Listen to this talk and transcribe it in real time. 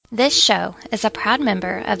This show is a proud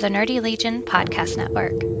member of the Nerdy Legion Podcast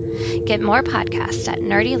Network. Get more podcasts at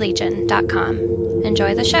nerdylegion.com.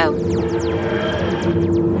 Enjoy the show.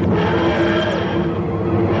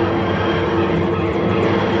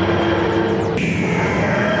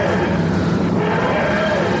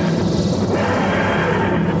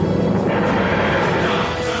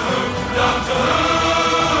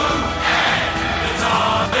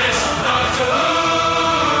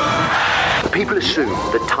 People assume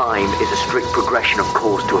that time is a strict progression of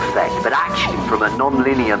cause to effect, but actually, from a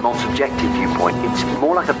non-linear, non-subjective viewpoint, it's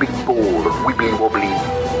more like a big ball of wibbly-wobbly,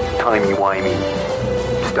 timey-wimey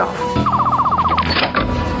stuff.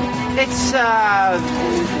 It's,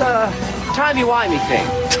 the timey-wimey thing.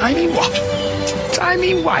 Timey what?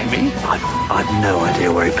 Timey-wimey? I've no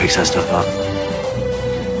idea where he picks that stuff up.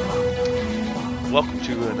 Welcome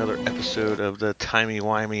to another episode of the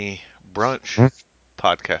Timey-wimey Brunch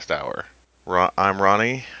podcast hour. I'm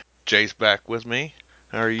Ronnie. Jay's back with me.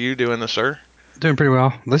 How are you doing, sir? Doing pretty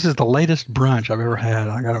well. This is the latest brunch I've ever had.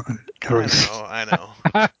 I know.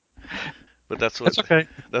 But that's okay.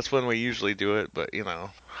 That's when we usually do it. But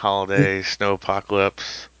holidays, snow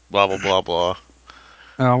apocalypse, blah blah blah blah.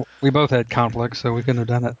 Well, we both had conflicts, so we couldn't have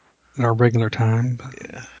done it in our regular time. But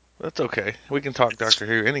yeah, that's okay. We can talk Doctor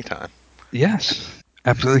Who anytime. Yes,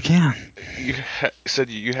 absolutely can. You said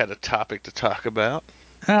you had a topic to talk about.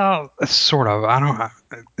 Well, sort of.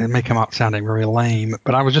 It may come out sounding very lame,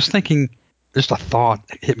 but I was just thinking, just a thought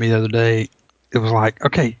hit me the other day. It was like,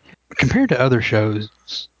 okay, compared to other shows,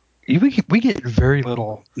 we get very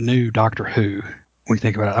little new Doctor Who when you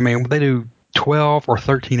think about it. I mean, they do 12 or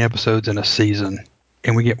 13 episodes in a season,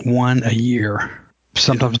 and we get one a year,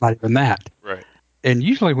 sometimes not even that. Right. And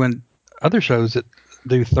usually when other shows that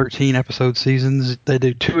do 13 episode seasons, they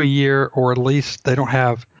do 2 a year, or at least they don't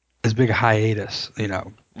have as big a hiatus,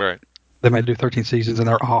 Right. They might do 13 seasons and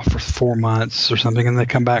they're off for 4 months or something, and they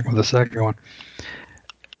come back with a second one.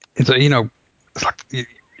 And so, it's like,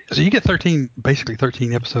 so you get basically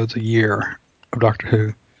 13 episodes a year of Doctor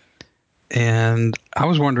Who. And I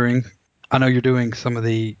was wondering, I know you're doing some of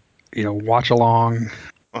the, watch along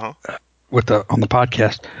on the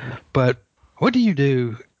podcast, but what do you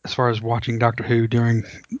do as far as watching Doctor Who during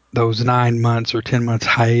those 9 months or 10 months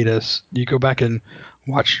hiatus? Do you go back and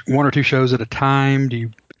watch 1 or 2 shows at a time? Do you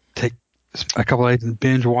take a couple of days and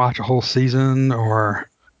binge watch a whole season, or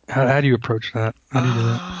how do you approach that? How do you do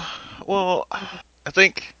that? Well, I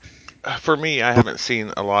think for me, I haven't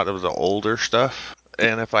seen a lot of the older stuff,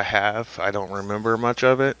 and if I have, I don't remember much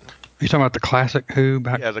of it. You talking about the classic Who?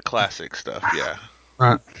 Yeah, the classic stuff. Yeah.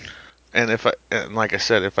 Right. And like I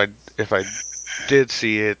said, if I did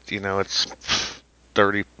see it, it's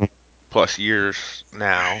 30 plus years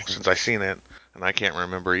now since I seen it, and I can't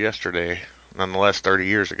remember yesterday. Nonetheless, 30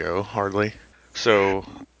 years ago, hardly. So,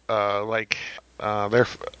 let's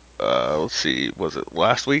see, was it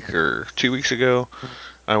last week or 2 weeks ago?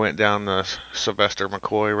 I went down the Sylvester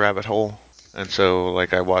McCoy rabbit hole, and so,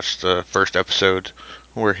 I watched the first episode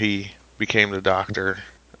where he became the Doctor,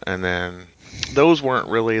 and then those weren't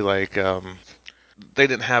really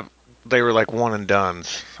they were like one and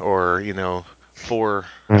dones, or 4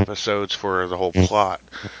 episodes for the whole plot,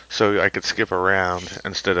 so I could skip around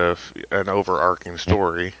instead of an overarching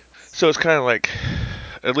story. So it's kind of like,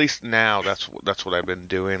 at least now, that's what I've been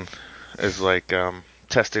doing, is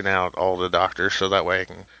testing out all the Doctors, so that way I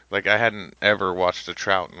can, I hadn't ever watched a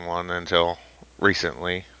Troughton one until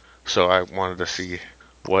recently, so I wanted to see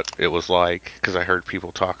what it was like, because I heard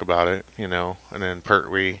people talk about it, and then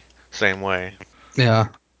Pertwee, same way. Yeah.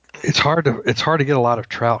 It's hard to get a lot of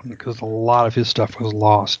Troughton because a lot of his stuff was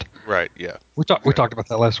lost. Right. Yeah. We talked about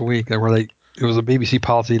that last week. It was a BBC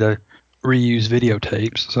policy to reuse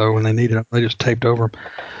videotapes. So when they needed them, they just taped over them.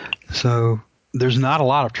 So there's not a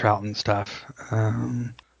lot of Troughton stuff.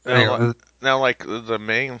 Now, the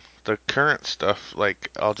current stuff,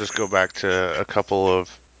 I'll just go back to a couple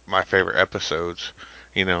of my favorite episodes,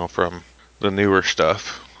 from the newer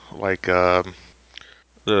stuff,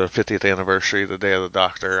 the 50th anniversary, the Day of the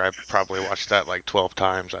Doctor. I probably watched that 12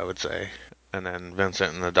 times, I would say. And then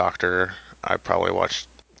Vincent and the Doctor, I probably watched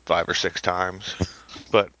 5 or 6 times.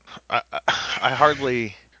 But I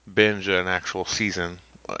hardly binge an actual season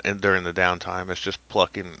during the downtime. It's just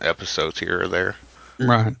plucking episodes here or there.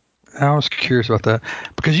 Right. I was curious about that,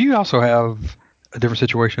 because you also have a different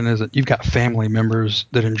situation, is that you've got family members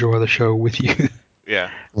that enjoy the show with you.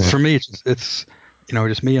 Yeah. For me, it's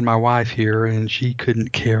just me and my wife here, and she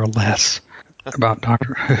couldn't care less about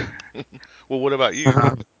Doctor Who. Well, what about you?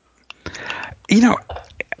 When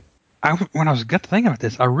I was got to thinking about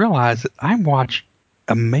this, I realized that I watch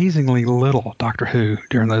amazingly little Doctor Who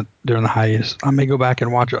during the hiatus. I may go back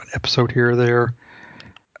and watch an episode here or there.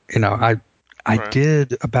 I Right.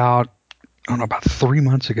 did about 3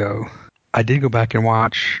 months ago. I did go back and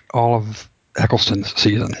watch all of Eccleston's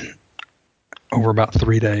season over about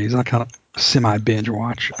 3 days. I kind of semi binge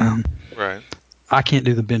watch. Right. I can't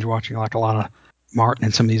do the binge watching like a lot of Martin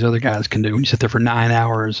and some of these other guys can do. When you sit there for 9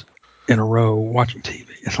 hours in a row watching TV,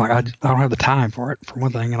 it's like I don't have the time for it, for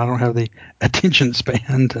one thing, and I don't have the attention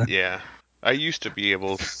span to. Yeah. I used to be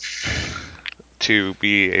able to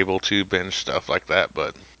binge stuff like that,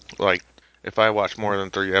 but like if I watch more than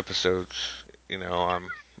 3 episodes,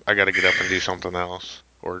 I got to get up and do something else,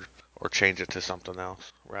 or change it to something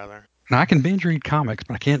else rather. Now I can binge read comics,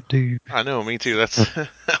 but I can't do. I know, me too. That's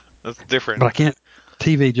that's different. But I can't.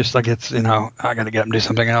 TV just like it's I got to get up and do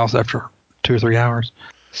something else after 2 or 3 hours.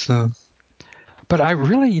 So, but I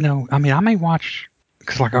really I may watch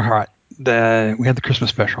because all right, we had the Christmas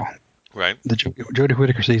special. Right. The Jodie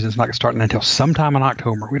Whittaker season is not starting until sometime in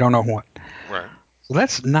October. We don't know what. Right. So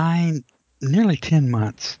that's nearly 10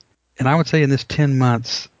 months. And I would say in this 10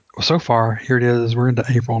 months, so far, here it is, we're into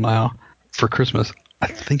April now, for Christmas, I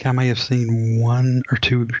think I may have seen 1 or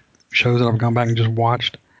 2 shows that I've gone back and just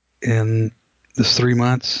watched in this 3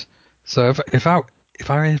 months. So if I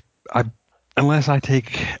unless I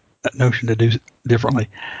take that notion to do differently,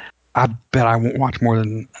 I bet I won't watch more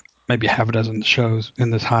than maybe half a dozen shows in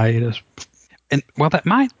this hiatus. And well, that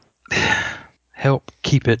might help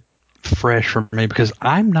keep it fresh for me because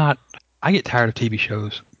I get tired of TV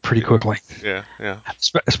shows pretty quickly. Yeah.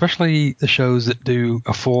 Especially the shows that do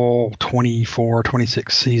a full 24,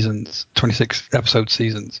 26 episode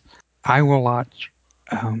seasons. I will watch,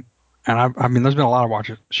 and there's been a lot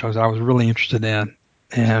of shows that I was really interested in,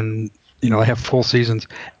 and they have full seasons,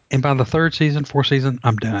 and by the 3rd season, 4th season,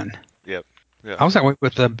 I'm done. Yep. Yeah. I was that way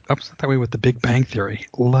with the Big Bang Theory.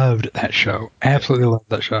 Loved that show. Absolutely loved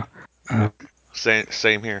that show.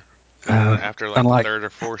 Same here. After the 3rd or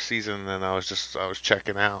 4th season, then I was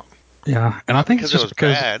checking out. Yeah, and I think it's just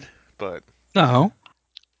because bad, but no,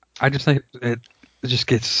 I just think it just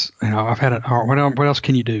gets I've had it. What else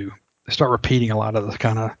can you do? They start repeating a lot of the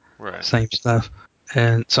kind of same stuff,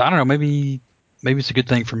 and so I don't know. Maybe it's a good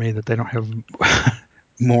thing for me that they don't have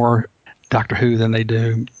more Doctor Who than they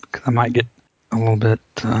do. Cause I might get a little bit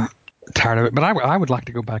tired of it, but I would like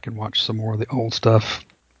to go back and watch some more of the old stuff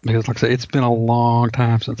because, like I said, it's been a long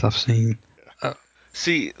time since I've seen.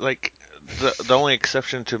 See, like the only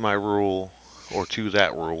exception to my rule, or to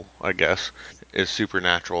that rule, I guess, is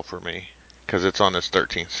Supernatural for me because it's on its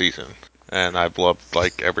 13th season, and I've loved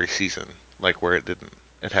like every season, like where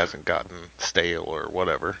it hasn't gotten stale or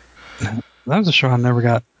whatever. That was a show I never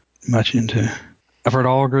got much into. I've heard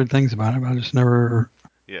all good things about it, but I just never.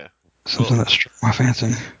 Yeah. Something that struck my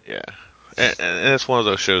fancy. Yeah, and it's one of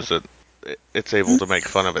those shows that it's able to make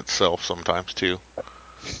fun of itself sometimes too.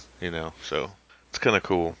 So it's kind of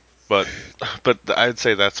cool. But I'd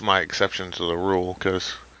say that's my exception to the rule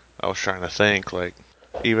because I was trying to think like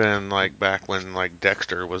even like back when like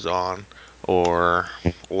Dexter was on or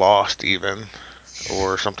Lost even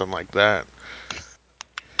or something like that.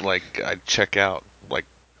 Like I'd check out like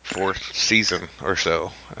 4th season or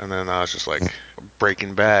so, and then I was just like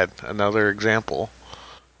Breaking Bad, another example.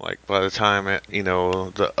 Like by the time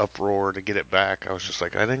the uproar to get it back, I was just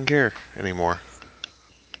like I didn't care anymore.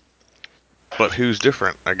 But who's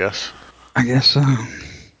different, I guess. I guess so.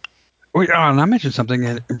 Well, and I mentioned something,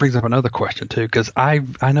 and it brings up another question too, because I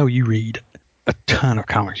know you read a ton of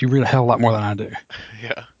comics. You read a hell of a lot more than I do.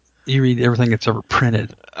 Yeah. You read everything that's ever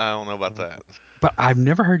printed. I don't know about that. But I've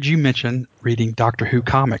never heard you mention reading Doctor Who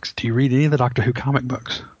comics. Do you read any of the Doctor Who comic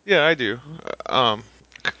books? Yeah, I do.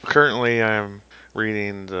 Currently, I'm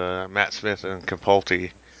reading the Matt Smith and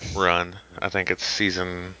Capaldi run. I think it's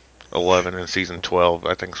season 11 and season 12.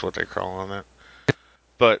 I think is what they're calling it.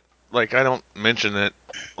 But like, I don't mention it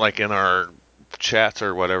like in our chats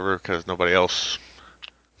or whatever because nobody else.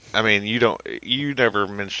 I mean, you never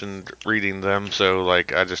mentioned reading them, so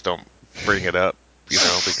like, I just don't bring it up,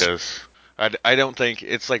 because I don't think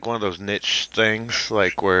it's like one of those niche things,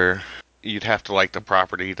 like where you'd have to like the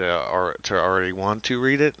property to already want to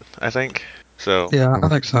read it. I think so. Yeah, I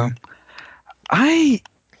think so.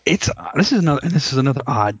 This is another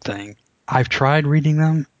odd thing. I've tried reading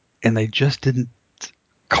them, and they just didn't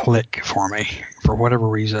click for me for whatever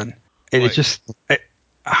reason.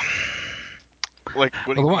 Like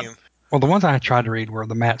what do you mean? Well, the ones I tried to read were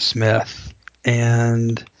the Matt Smith,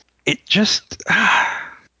 and it just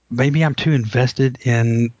maybe I'm too invested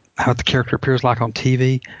in how the character appears like on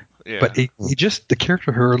TV. Yeah. But the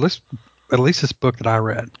character, at least this book that I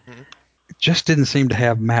read, just didn't seem to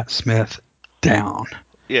have Matt Smith down.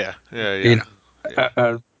 Yeah. You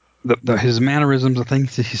know, his mannerisms, the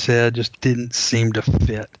things that he said, just didn't seem to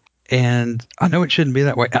fit. And I know it shouldn't be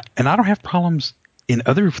that way. And I don't have problems in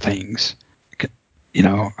other things. You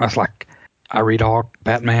know, I was like, I read all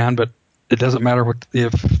Batman, but it doesn't matter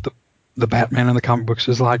if the Batman in the comic books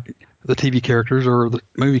is like the TV characters or the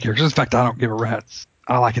movie characters. In fact, I don't give a rat's.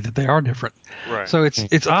 I like it that they are different. Right. So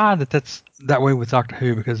it's odd that that's that way with Doctor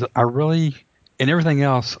Who, because I really, in everything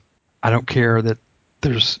else, I don't care that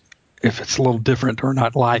if it's a little different or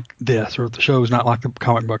not like this, or if the show is not like the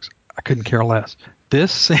comic books. I couldn't care less.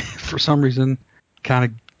 This, for some reason,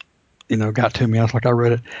 kind of, got to me. I was like, I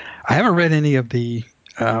read it. I haven't read any of the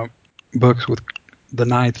books with the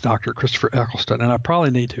Ninth Doctor, Christopher Eccleston, and I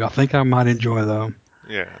probably need to. I think I might enjoy them.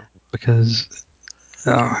 Yeah. Because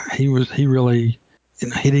he really, he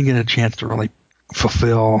didn't get a chance to really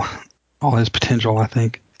fulfill all his potential, I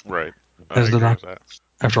think. Right. As the Doctor. That.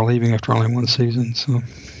 After leaving after only one season, so.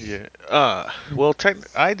 Yeah. Well,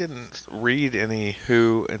 I didn't read any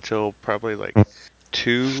Who until probably like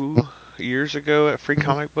 2 years ago at Free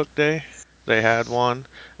Comic Book Day. They had one,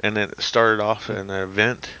 and it started off an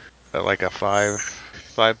event, like a five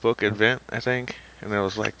book event, I think, and it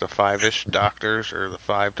was like the 5-ish Doctors or the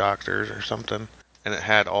 5 Doctors or something, and it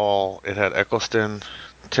had Eccleston,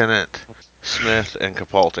 Tennant, Smith, and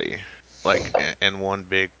Capaldi, like in one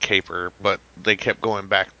big caper, but they kept going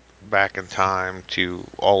back in time to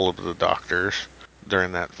all of the Doctors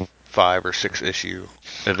during that 5 or 6 issue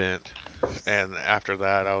event. And after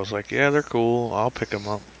that, I was like, yeah, they're cool. I'll pick them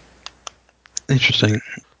up. Interesting.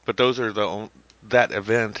 But those are that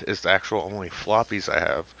event is the actual only floppies I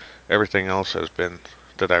have. Everything else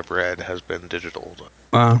that I've read has been digital.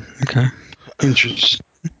 Wow. Okay. Interesting.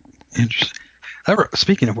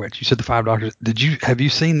 Speaking of which, you said the 5 Doctors. Have you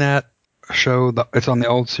seen that show? It's on the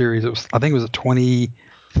old series. I think it was the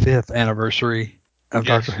 25th anniversary of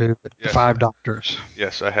Doctor Who. The 5 Doctors.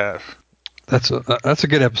 Yes, I have. That's a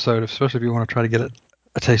good episode, especially if you want to try to get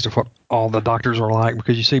a taste of what all the Doctors are like,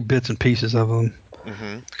 because you see bits and pieces of them.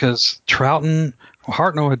 Mm-hmm. Because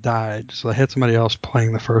Hartnell had died, so they had somebody else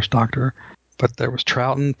playing the first Doctor. But there was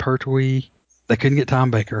Troughton, Pertwee. They couldn't get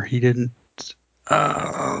Tom Baker. He didn't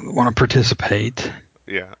want to participate.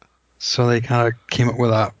 Yeah. So they kind of came up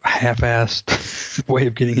with a half-assed way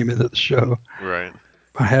of getting him into the show. Right.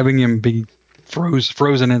 By having him be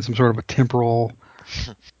frozen in some sort of a temporal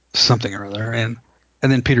something or other. And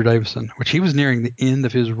then Peter Davison, which he was nearing the end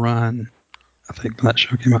of his run, I think, when that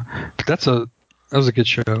show came out. But that was a good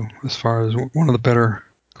show as far as one of the better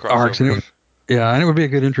arcs. And it would be a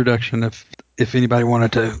good introduction if anybody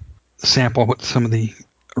wanted to sample what some of the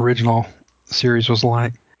original series was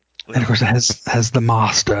like. Yeah. And of course, it has the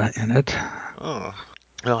Master in it. Oh,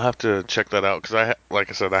 I'll have to check that out, because like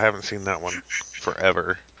I said, I haven't seen that one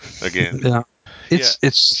forever. Again. Yeah,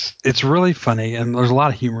 it's really funny, and there's a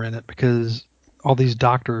lot of humor in it, because all these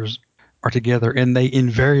Doctors are together, and they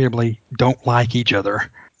invariably don't like each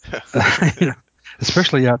other.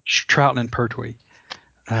 Especially Troughton and Pertwee.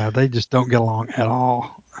 They just don't get along at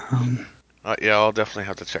all. Yeah, I'll definitely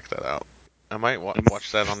have to check that out. I might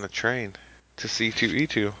watch that on the train to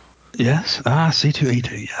C2E2. Yes,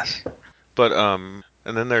 C2E2, yes. But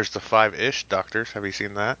and then there's the 5-ish Doctors. Have you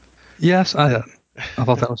seen that? Yes, I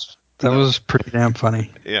thought that was pretty damn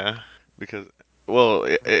funny. Yeah, because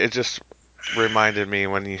it just reminded me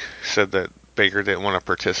when you said that Baker didn't want to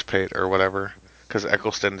participate or whatever, because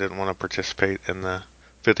Eccleston didn't want to participate in the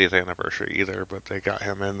 50th anniversary either, but they got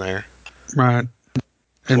him in there. Right.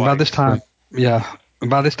 And by this time,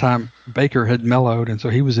 Baker had mellowed, and so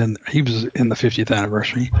he was in the 50th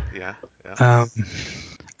anniversary. Yeah.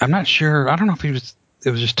 I'm not sure. I don't know if it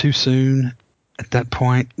was just too soon at that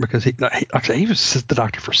point, because he was the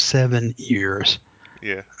Doctor for 7 years.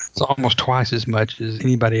 Yeah. It's almost twice as much as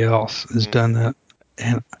anybody else has done that.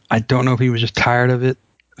 And I don't know if he was just tired of it.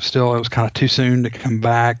 Still, it was kind of too soon to come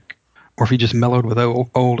back, or if he just mellowed with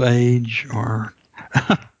old age or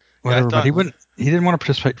whatever. But he didn't want to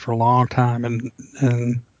participate for a long time,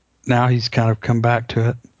 and now he's kind of come back to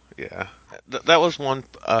it. Yeah. That was one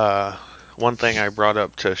thing I brought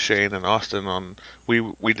up to Shane and Austin on.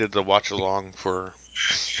 We did the watch along for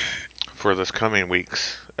this coming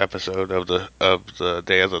week's episode of the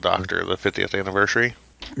Day of the Doctor, the 50th anniversary.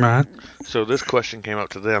 Right. So this question came up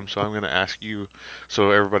to them, so I'm going to ask you,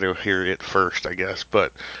 so everybody will hear it first, I guess.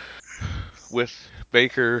 But with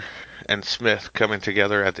Baker and Smith coming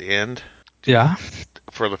together at the end, yeah,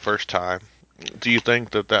 for the first time, do you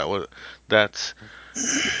think that's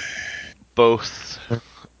both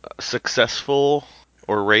successful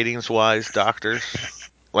or ratings-wise Doctors,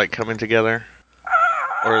 like, coming together?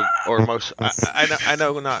 or most. I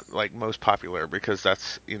know not like most popular because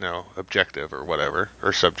that's objective or whatever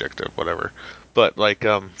or subjective whatever. But like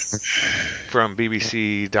from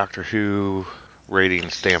BBC Doctor Who rating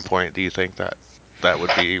standpoint, do you think that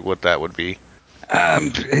would be what that would be?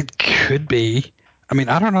 It could be. I mean,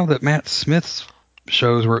 I don't know that Matt Smith's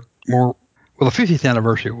shows were more. Well, the 50th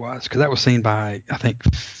anniversary was, because that was seen by, I think,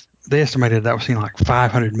 they estimated that was seen like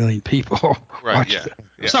 500 million people. Right.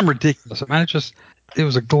 Yeah. Some ridiculous. I mean, it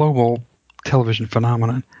was a global television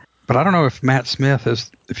phenomenon. But I don't know if Matt Smith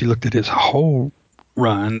if you looked at his whole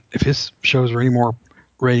run, if his shows are any more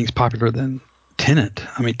ratings popular than Tennant.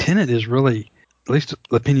 I mean, Tennant is really, at least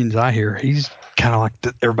the opinions I hear, he's kind of like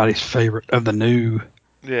everybody's favorite of the new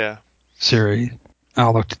series.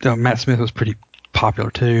 Although Matt Smith was pretty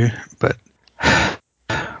popular too, but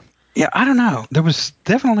yeah, I don't know. There was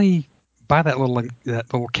definitely by that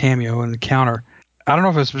little cameo in the counter. I don't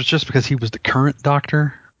know if it was just because he was the current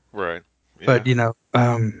Doctor, right? Yeah. But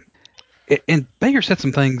and Baker said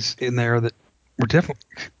some things in there that were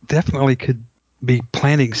definitely could be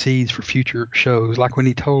planting seeds for future shows. Like when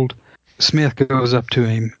he told Smith goes up to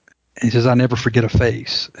him and he says, "I never forget a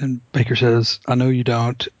face," and Baker says, "I know you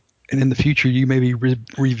don't." And in the future, you may be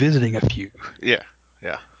revisiting a few. Yeah.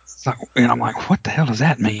 Like, and I'm like, what the hell does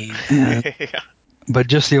that mean? And, but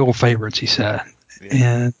just the old favorites, he said.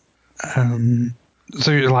 Yeah. And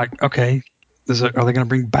so you're like, okay, are they going to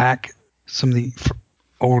bring back some of the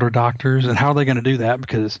older Doctors? And how are they going to do that?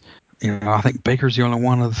 Because, I think Baker's the only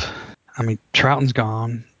one Troughton's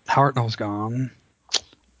gone. Hartnell's gone.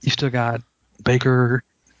 You still got Baker.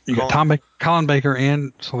 You got Colin Baker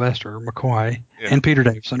and Sylvester McCoy and Peter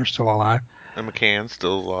Davison are still alive. And McCann's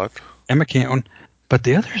still alive. And McCann. But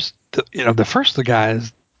the others, the first the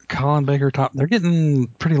guys, Colin Baker, they're getting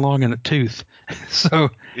pretty long in the tooth. So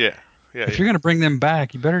if you're going to bring them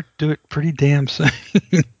back, you better do it pretty damn soon.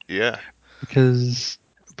 Yeah. Because,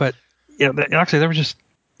 but actually,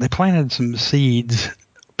 they planted some seeds,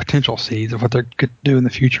 potential seeds of what they could do in the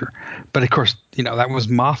future. But of course, that was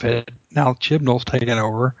Moffat. Now Chibnall's taking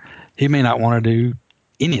over. He may not want to do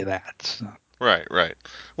any of that. So. Right.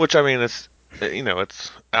 Which it's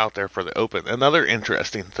it's out there for the open. Another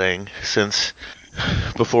interesting thing, since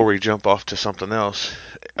before we jump off to something else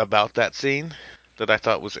about that scene that I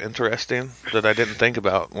thought was interesting that I didn't think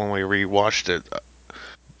about when we rewatched it,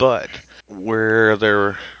 but where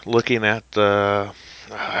they're looking at the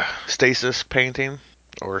stasis painting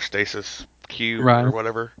or stasis cube or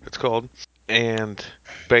whatever it's called, and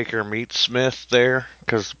Baker meets Smith there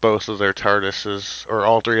because both of their TARDISes, or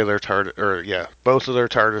all three of their both of their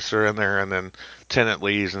TARDIS are in there, and then Tennant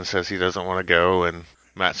leaves and says he doesn't want to go, and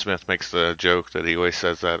Matt Smith makes the joke that he always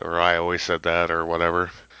says that, or I always said that, or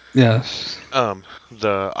whatever. Yes.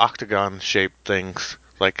 The octagon-shaped things,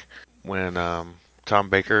 like when Tom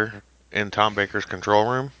Baker's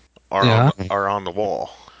control room are on the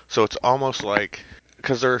wall. So it's almost like,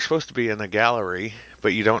 because they're supposed to be in a gallery,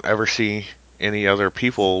 but you don't ever see any other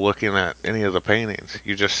people looking at any of the paintings.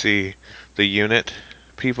 You just see the unit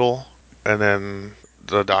people and then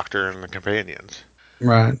the Doctor and the companions.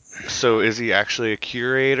 Right. So is he actually a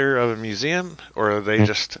curator of a museum, or are they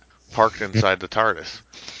just parked inside the TARDIS?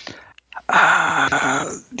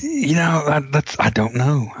 I don't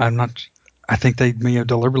know. I think they may have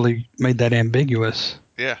deliberately made that ambiguous.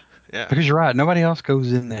 Yeah. Because you're right. Nobody else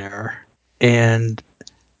goes in there, and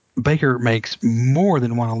Baker makes more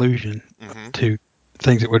than one allusion to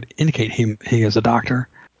things that would indicate he is a Doctor.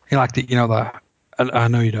 I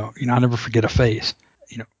know you don't. I never forget a face.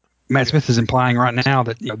 Matt Smith is implying right now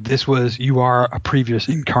that you are a previous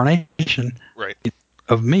incarnation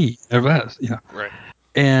of me, of us. Right.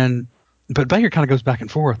 But Baker kind of goes back and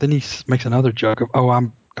forth. Then he makes another joke of,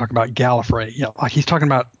 I'm talking about Gallifrey. Like he starts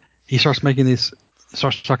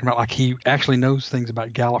talking about like he actually knows things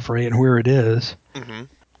about Gallifrey and where it is. Mm-hmm.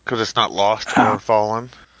 Because it's not lost or fallen.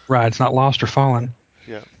 Right, it's not lost or fallen.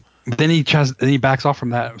 Yeah. But then he backs off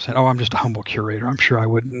from that and saying, I'm just a humble curator. I'm sure I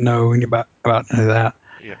wouldn't know any about any of that.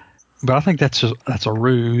 Yeah. But I think that's a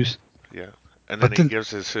ruse. Yeah. And then he gives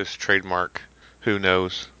his trademark who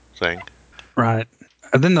knows thing. Right.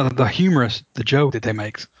 And then the joke that they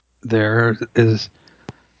make there is,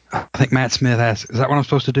 I think Matt Smith asks, "Is that what I'm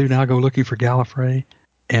supposed to do now? Go looking for Gallifrey?"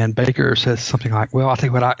 And Baker says something like, "Well, I'll tell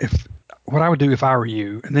you what I would do if I were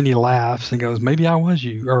you." And then he laughs and goes, "Maybe I was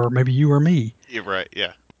you, or maybe you were me." Yeah, right.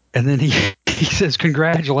 Yeah. And then he says,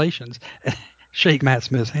 "Congratulations," and shake Matt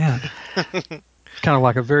Smith's hand. Kind of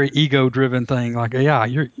like a very ego-driven thing. Like, yeah,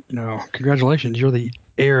 you're, congratulations, you're the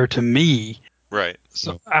heir to me. Right.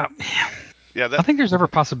 So, I think there's every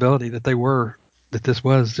possibility that this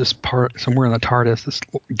was just part somewhere in the TARDIS, this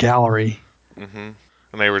gallery. Mm-hmm.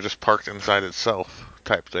 and they were just parked inside itself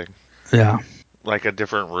type thing. Yeah. Like a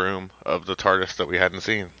different room of the TARDIS that we hadn't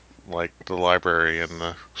seen. Like the library and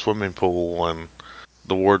the swimming pool and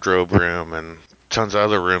the wardrobe room and tons of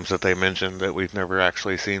other rooms that they mentioned that we've never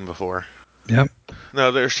actually seen before. Yep.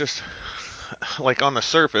 No, there's just, like on the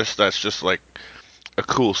surface, that's just like a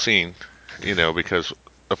cool scene, because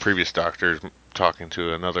a previous doctor is talking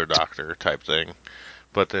to another doctor type thing.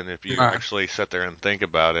 But then if you actually sit there and think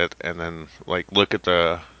about it and then like look at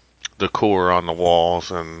the core on the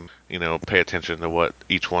walls and, pay attention to what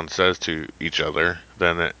each one says to each other,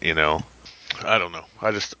 then it, I don't know.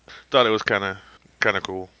 I just thought it was kind of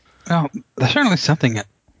cool. Well, there's certainly something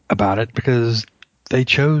about it because they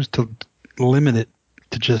chose to limit it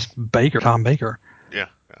to just Tom Baker. Yeah.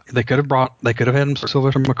 They could have had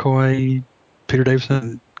Sylvester McCoy, Peter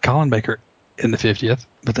Davison, Colin Baker in the 50th,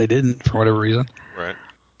 but they didn't for whatever reason. Right.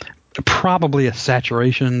 Probably a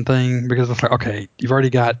saturation thing because it's like, okay, you've already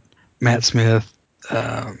got Matt Smith,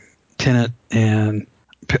 Tennant, and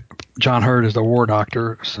John Hurt as the war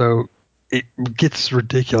doctor, so it gets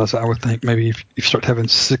ridiculous, I would think, maybe if you start having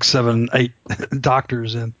 6, 7, 8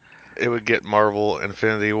 doctors in. It would get Marvel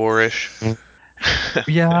Infinity War-ish.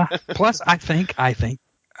 Yeah. Plus, I think, I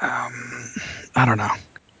don't know.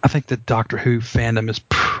 I think the Doctor Who fandom is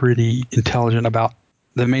pretty intelligent about.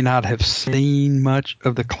 They may not have seen much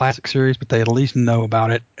of the classic series, but they at least know about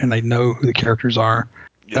it, and they know who the characters are.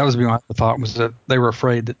 Yep. That was my thought, was that they were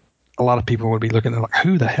afraid that a lot of people would be looking at like,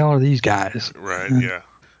 who the hell are these guys? Right, yeah.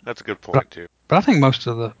 That's a good point, too. But I think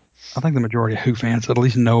the majority of Who fans at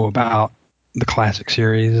least know about the classic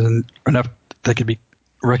series, and enough they could be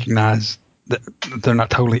recognized that they're not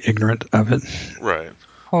totally ignorant of it. Right.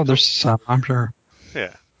 Oh, there's some, I'm sure.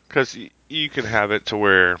 Yeah, because you can have it to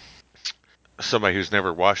where somebody who's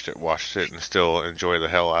never watched it and still enjoy the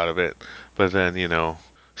hell out of it. But then,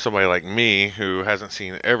 somebody like me who hasn't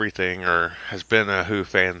seen everything or has been a Who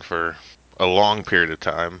fan for a long period of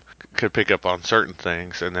time could pick up on certain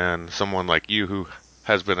things, and then someone like you who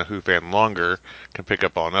has been a Who fan longer can pick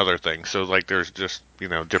up on other things. So, like, there's just,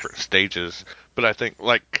 different stages. But I think,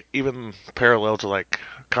 like, even parallel to, like,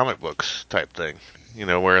 comic books type thing,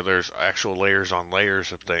 where there's actual layers on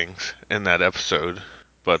layers of things in that episode,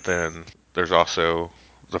 but then there's also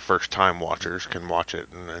the first-time watchers can watch it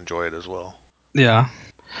and enjoy it as well. Yeah.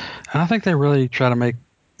 And I think they really try to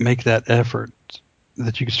make that effort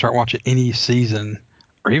that you can start watching any season,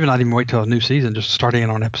 or even not even wait till a new season, just start in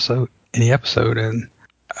on any episode and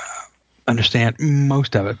understand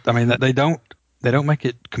most of it. I mean, they don't make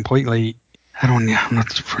it completely. I don't know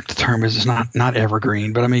what the term is. It's not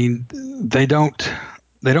evergreen, but I mean, they don't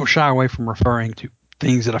shy away from referring to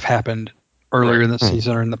things that have happened earlier in the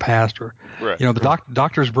season or in the past, or the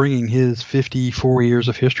doctor's bringing his 54 years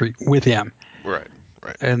of history with him. Right.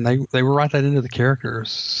 And they will write that into the characters.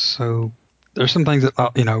 So there's some things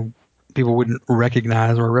that people wouldn't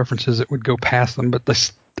recognize, or references that would go past them,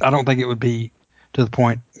 but I don't think it would be to the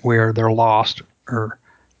point where they're lost or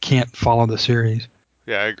can't follow the series.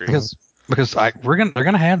 Yeah, I agree. Because they're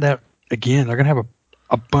gonna have that again. They're gonna have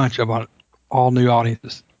a bunch of all new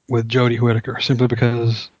audiences with Jodie Whittaker, simply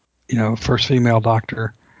because first female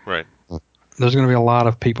doctor. Right. There's gonna be a lot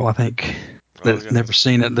of people, I think, that have never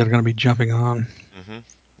seen it, that are gonna be jumping on. Mm-hmm.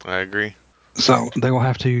 I agree. So they'll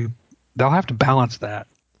have to balance that.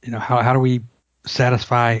 How do we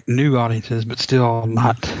satisfy new audiences but still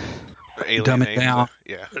not dumb it down?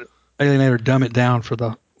 Alienate or dumb it down for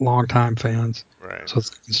the long-time fans. Right. So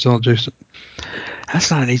it's still just. That's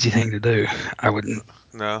not an easy thing to do. I wouldn't.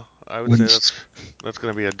 No, I would say that's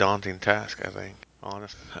going to be a daunting task, I think,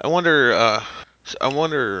 honestly. I wonder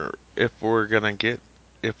if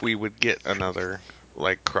we would get another,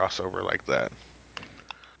 like, crossover like that.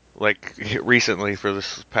 Like, recently, for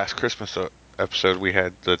this past Christmas episode, we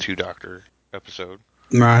had the 2-Doctor episode.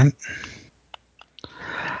 Right.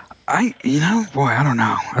 I don't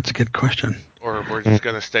know. That's a good question. Or we're just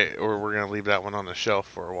going to we're going to leave that one on the shelf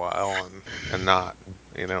for a while and not,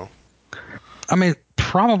 I mean,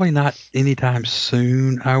 probably not anytime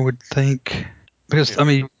soon, I would think. Because, I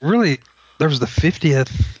mean, really, there was the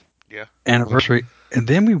 50th anniversary, and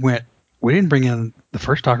then we didn't bring in the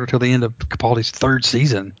first Doctor till the end of Capaldi's 3rd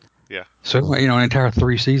season. Yeah. So, an entire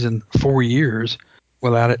 3 season, 4 years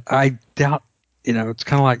without it. I doubt, it's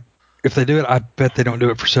kind of like, if they do it, I bet they don't do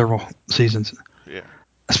it for several seasons. Yeah.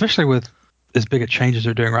 Especially with as big a change as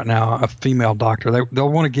they're doing right now, a female doctor. They'll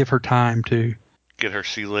want to give her time to get her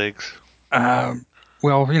sea legs.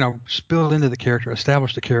 Just build into the character,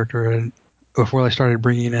 establish the character, and before they started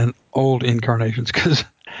bringing in old incarnations, because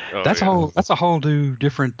that's a whole new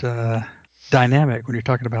different dynamic when you're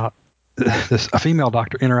talking about a female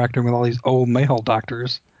doctor interacting with all these old male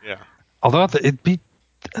doctors. Yeah. Although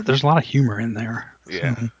there's a lot of humor in there.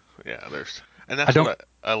 Yeah. So, Yeah. And that's what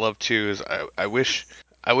I love too. Is I wish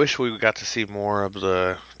we got to see more of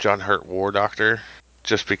the John Hurt War Doctor,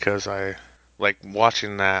 just because I like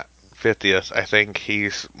watching that 50th. I think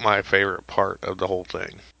he's my favorite part of the whole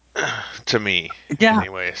thing. To me,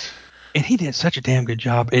 anyways. And he did such a damn good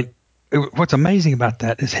job. What's amazing about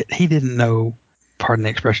that is he didn't know, pardon the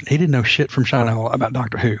expression, he didn't know shit from Shinola about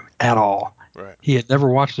Doctor Who at all. Right. He had never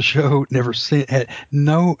watched the show, never seen, had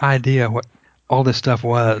no idea what all this stuff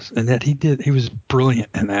was, and that he was brilliant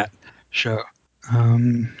in that show.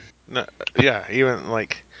 No, yeah, even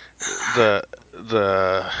like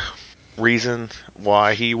the reason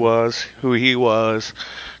why he was who he was,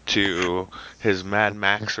 to his Mad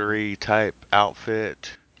Maxery type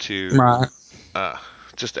outfit, to Right.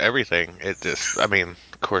 just everything. I mean,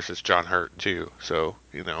 of course, it's John Hurt too, so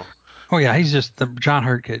Oh yeah, he's just the John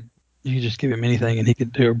Hurt kid. You could just give him anything, and he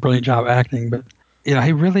could do a brilliant job acting. But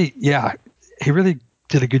he really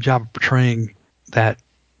did a good job of portraying that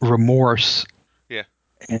remorse, yeah,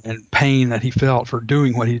 and pain that he felt for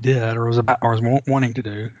doing what he did, or was wanting to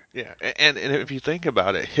do. yeah. And if you think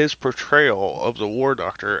about it, his portrayal of the War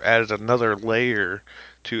Doctor added another layer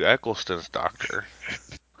to Eccleston's Doctor,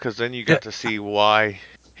 because then you got to see why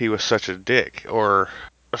he was such a dick, or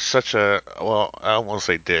such a, well, I don't want to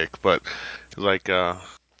say dick, but like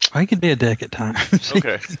He could be a dick at times.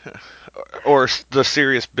 okay, or the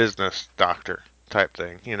serious business doctor type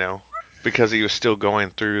thing, because he was still going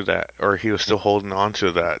through that, or he was still holding on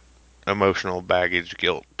to that emotional baggage,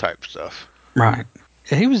 guilt type stuff. Right.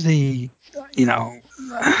 Yeah, he was he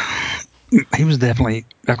was definitely,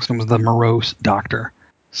 Eccleston was the morose doctor.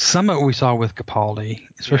 Some of it we saw with Capaldi,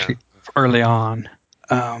 especially early on.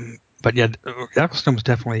 But yeah, Eccleston was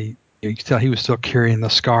definitely, you could tell he was still carrying the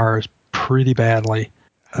scars pretty badly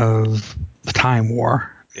of the Time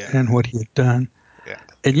War and what he had done. Yeah.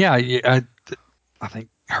 And I think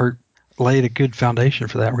Hurt laid a good foundation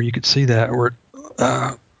for that, where you could see that, where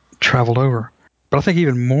it traveled over. But I think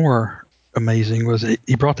even more amazing was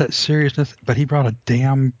he brought that seriousness, but he brought a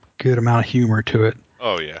damn good amount of humor to it.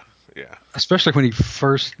 Oh yeah, yeah. Especially when he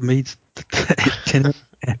first meets Tennant.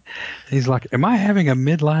 He's like, "Am I having a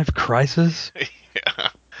midlife crisis?" Yeah.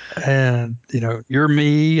 And you're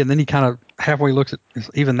me. And then he kind of halfway looks at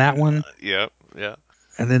even that one. Yep. Yeah.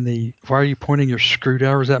 And then why are you pointing your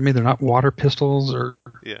screwdrivers at me? They're not water pistols, or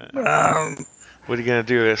yeah. What are you gonna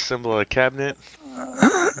do? Assemble a cabinet?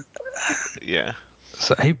 Yeah.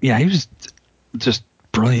 So he was just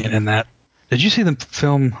brilliant in that. Did you see them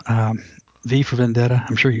film V for Vendetta?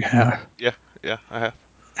 I'm sure you have. Yeah, I have.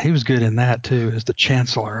 He was good in that too, as the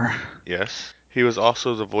Chancellor. Yes. He was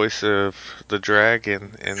also the voice of the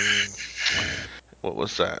dragon in what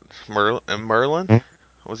was that? Merlin?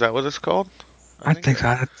 Was that what it's called? I think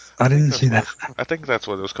so. I didn't see that. I think that's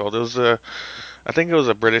what it was called. I think it was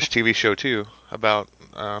a British TV show too, about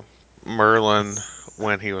Merlin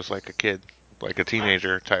when he was like a kid, like a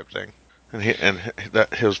teenager type thing, and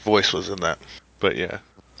that his voice was in that. But yeah.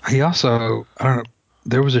 He also, I don't know,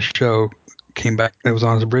 there was a show came back. It was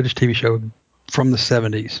on a British TV show from the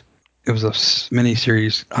 70s. It was a mini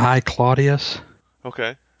series, I, Claudius.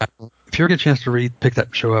 Okay. If you ever get a chance to pick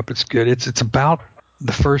that show up, it's good. It's about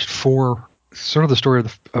the first four, sort of the story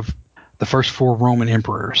of the first four Roman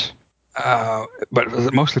emperors. But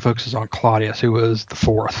it mostly focuses on Claudius, who was the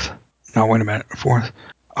fourth. No, wait a minute. Fourth.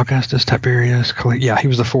 Augustus, Tiberius, yeah, he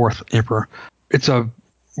was the fourth emperor. It's more,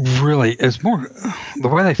 the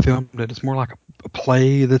way they filmed it, it's more like a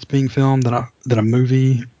play that's being filmed than a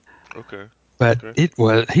movie. Okay. But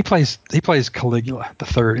he plays Caligula, the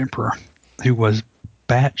third emperor, who was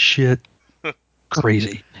batshit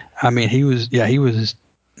crazy. I mean, he was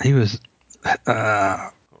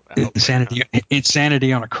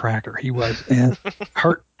insanity on a cracker. He was, and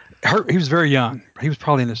Hurt. He was very young. He was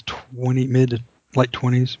probably in his mid to late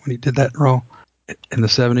 20s when he did that role in the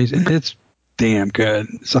 70s, and it's damn good.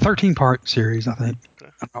 It's a 13-part series, I think.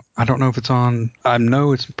 I don't know if it's on. I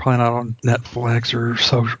know it's probably not on Netflix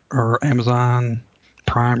or Amazon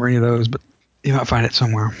Prime or any of those, but you might find it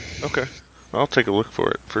somewhere. Okay, I'll take a look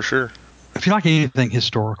for it for sure. If you like anything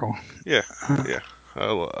historical, yeah.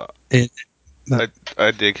 I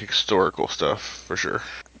dig historical stuff for sure.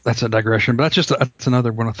 That's a digression, but that's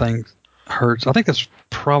another one of the things Hurts. I think that's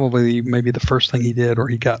probably maybe the first thing he did, where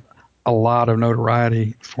he got a lot of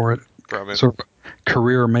notoriety for it. Probably. Sort of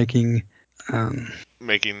career making.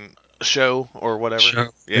 Making a show or whatever. Show.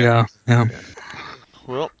 Yeah. Yeah.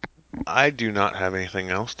 Well, I do not have anything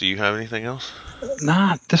else. Do you have anything else?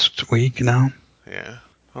 Not this week, no. Yeah.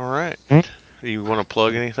 All right. You want to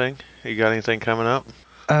plug anything? You got anything coming up?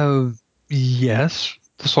 Yes.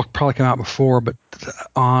 This will probably come out before, but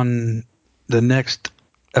on the next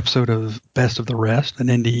episode of Best of the Rest, an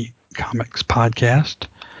indie comics podcast,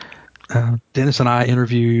 Dennis and I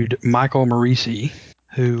interviewed Michael Marisi,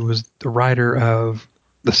 who was the writer of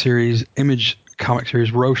the series Image comic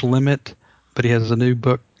series Roche Limit, but he has a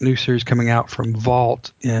new series coming out from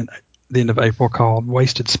Vault in the end of April called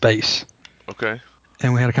Wasted Space. Okay.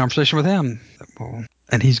 And we had a conversation with him.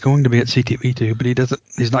 And he's going to be at C2E2, but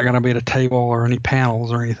he's not going to be at a table or any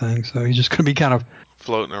panels or anything. So he's just going to be kind of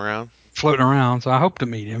floating around. So I hope to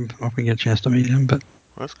meet him. I hope we get a chance to meet him. But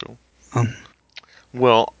that's cool.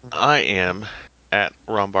 Well, I am at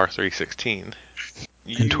Rombar316.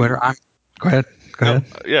 In Twitter, Go ahead.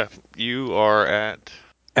 Yeah, you are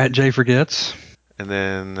at Jay Forgets. And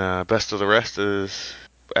then Best of the Rest is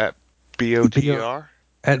at BOTR?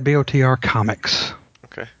 At BOTR Comics.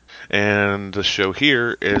 Okay. And the show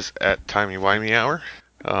here is at Timey Wimey Hour.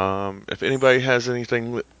 If anybody has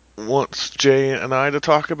anything that wants Jay and I to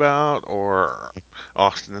talk about, or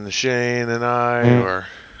Austin and the Shane and I, or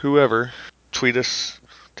whoever, tweet us,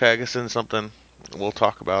 tag us in something. We'll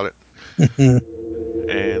talk about it.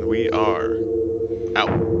 And we are out.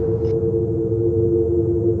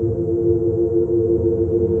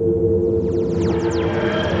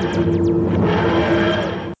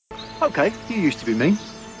 Okay, you used to be mean.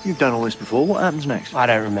 You've done all this before. What happens next? I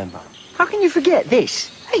don't remember. How can you forget this?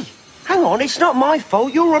 Hey, hang on, it's not my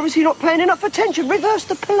fault. You're obviously not paying enough attention. Reverse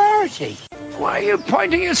the polarity. Why are you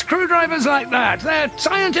pointing your screwdrivers like that? They're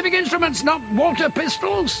scientific instruments, not water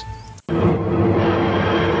pistols.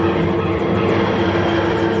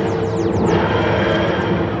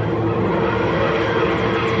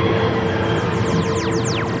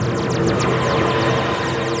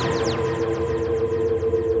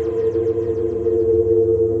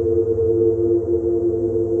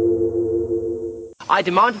 I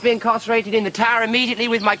demand to be incarcerated in the tower immediately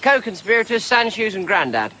with my co-conspirators, Sandshoes and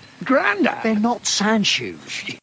Grandad. Grandad? They're not sandshoes.